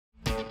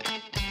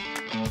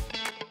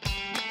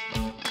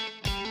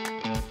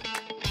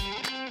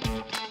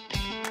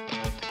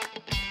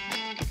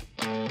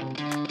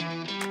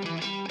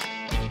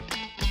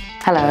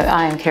Hello,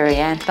 I am Kerri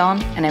and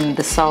am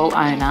the sole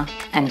owner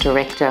and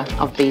director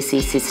of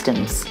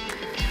BCsystems.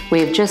 We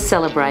have just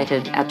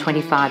celebrated our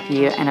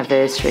 25-year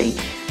anniversary,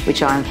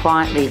 which I am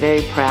quietly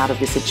very proud of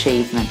this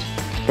achievement,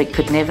 but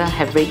could never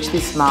have reached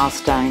this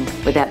milestone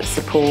without the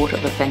support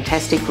of a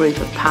fantastic group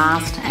of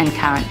past and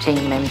current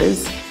team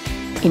members,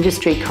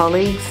 industry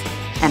colleagues,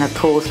 and of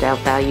course our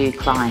valued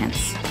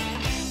clients.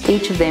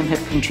 Each of them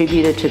have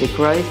contributed to the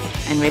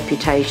growth and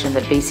reputation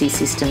that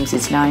BCsystems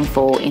is known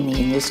for in the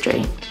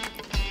industry.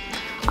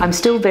 I'm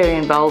still very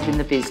involved in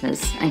the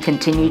business and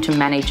continue to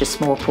manage a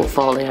small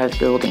portfolio of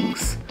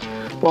buildings.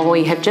 While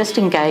we have just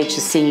engaged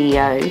a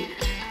CEO,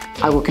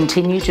 I will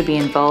continue to be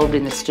involved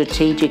in the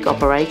strategic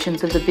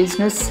operations of the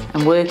business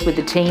and work with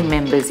the team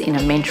members in a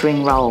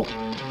mentoring role,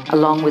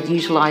 along with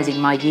utilising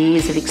my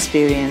years of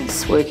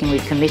experience working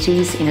with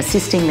committees in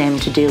assisting them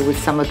to deal with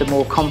some of the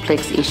more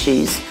complex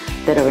issues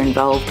that are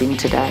involved in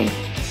today.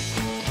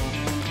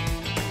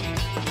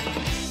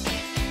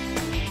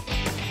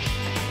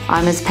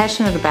 I'm as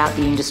passionate about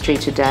the industry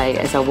today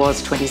as I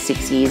was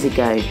 26 years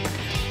ago.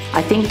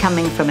 I think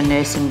coming from a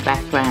nursing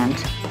background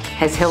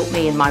has helped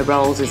me in my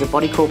roles as a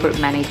body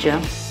corporate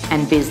manager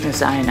and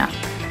business owner,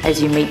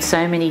 as you meet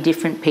so many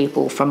different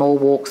people from all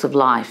walks of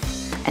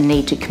life and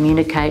need to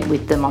communicate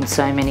with them on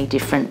so many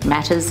different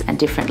matters and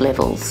different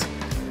levels.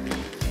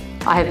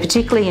 I have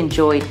particularly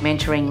enjoyed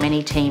mentoring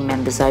many team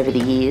members over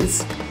the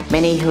years,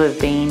 many who have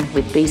been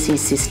with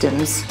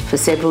BCsystems for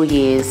several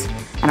years,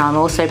 and I'm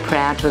also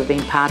proud to have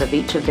been part of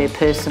each of their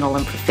personal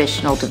and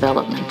professional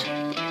development.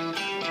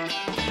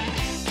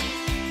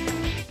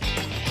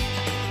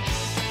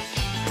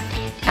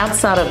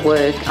 Outside of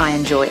work, I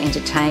enjoy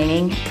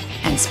entertaining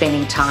and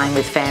spending time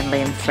with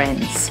family and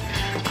friends.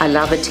 I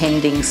love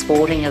attending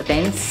sporting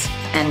events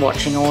and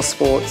watching all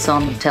sports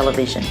on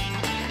television.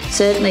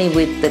 Certainly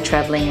with the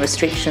travelling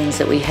restrictions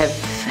that we have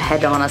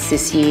had on us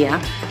this year,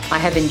 I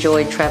have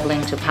enjoyed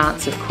travelling to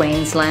parts of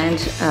Queensland,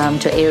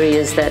 to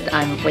areas that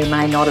we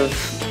may not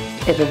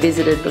have ever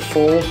visited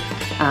before,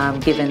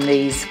 given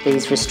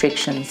these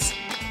restrictions.